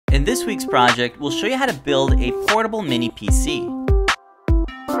In this week's project, we'll show you how to build a portable mini PC.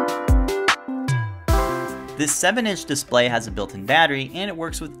 This 7-inch display has a built-in battery and it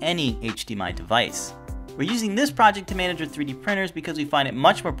works with any HDMI device. We're using this project to manage our 3D printers because we find it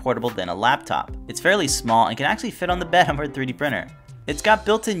much more portable than a laptop. It's fairly small and can actually fit on the bed of our 3D printer. It's got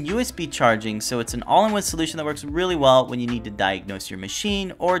built-in USB charging, so it's an all-in-one solution that works really well when you need to diagnose your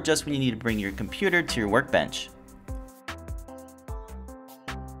machine or just when you need to bring your computer to your workbench.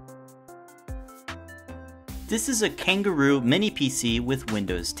 This is a Kangaroo mini PC with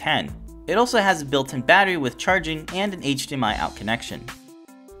Windows 10. It also has a built-in battery with charging and an HDMI out connection.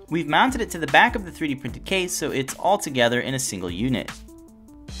 We've mounted it to the back of the 3D printed case so it's all together in a single unit.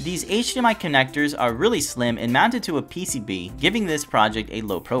 These HDMI connectors are really slim and mounted to a PCB, giving this project a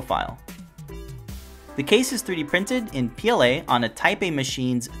low profile. The case is 3D printed in PLA on a Type A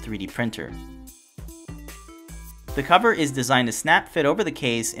Machines 3D printer. The cover is designed to snap fit over the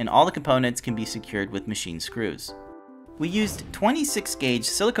case and all the components can be secured with machine screws. We used 26 gauge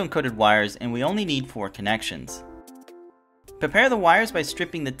silicone coated wires and we only need 4 connections. Prepare the wires by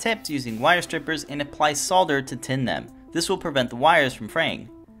stripping the tips using wire strippers and apply solder to tin them. This will prevent the wires from fraying.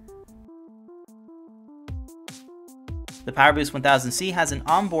 The PowerBoost 1000C has an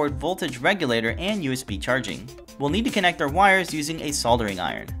onboard voltage regulator and USB charging. We'll need to connect our wires using a soldering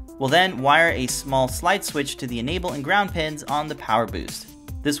iron. We'll then wire a small slide switch to the enable and ground pins on the PowerBoost.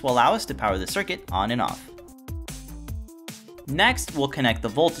 This will allow us to power the circuit on and off. Next, we'll connect the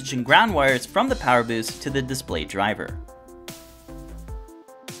voltage and ground wires from the PowerBoost to the display driver.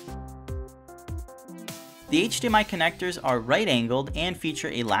 The HDMI connectors are right-angled and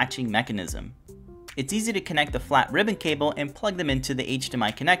feature a latching mechanism. It's easy to connect the flat ribbon cable and plug them into the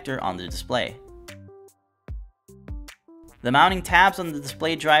HDMI connector on the display. The mounting tabs on the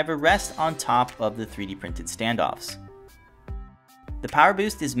display driver rest on top of the 3D printed standoffs. The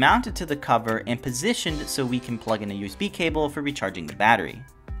PowerBoost is mounted to the cover and positioned so we can plug in a USB cable for recharging the battery.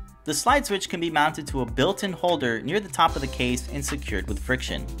 The slide switch can be mounted to a built-in holder near the top of the case and secured with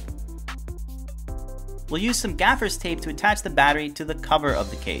friction. We'll use some gaffer's tape to attach the battery to the cover of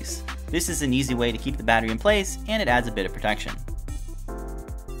the case. This is an easy way to keep the battery in place and it adds a bit of protection.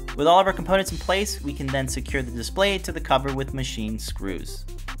 With all of our components in place, we can then secure the display to the cover with machine screws.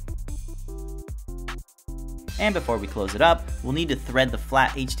 And before we close it up, we'll need to thread the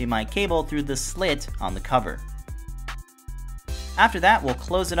flat HDMI cable through the slit on the cover. After that, we'll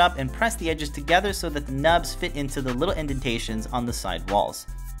close it up and press the edges together so that the nubs fit into the little indentations on the side walls.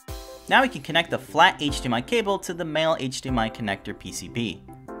 Now we can connect the flat HDMI cable to the male HDMI connector PCB.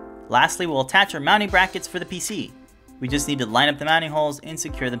 Lastly, we'll attach our mounting brackets for the PC. We just need to line up the mounting holes and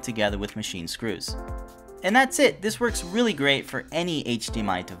secure them together with machine screws. And that's it. This works really great for any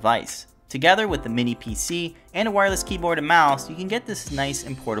HDMI device. Together with the mini PC and a wireless keyboard and mouse, you can get this nice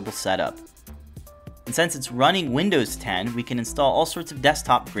and portable setup. And since it's running Windows 10, we can install all sorts of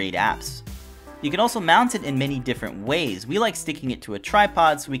desktop grade apps. You can also mount it in many different ways. We like sticking it to a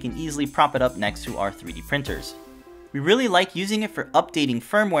tripod so we can easily prop it up next to our 3D printers. We really like using it for updating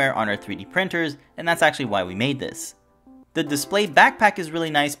firmware on our 3D printers, and that's actually why we made this. The display backpack is really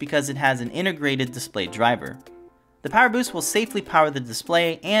nice because it has an integrated display driver. The PowerBoost will safely power the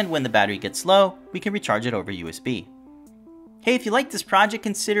display, and when the battery gets low, we can recharge it over USB. Hey, if you like this project,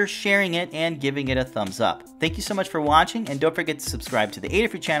 consider sharing it and giving it a thumbs up. Thank you so much for watching, and don't forget to subscribe to the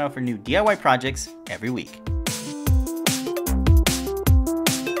Adafruit channel for new DIY projects every week.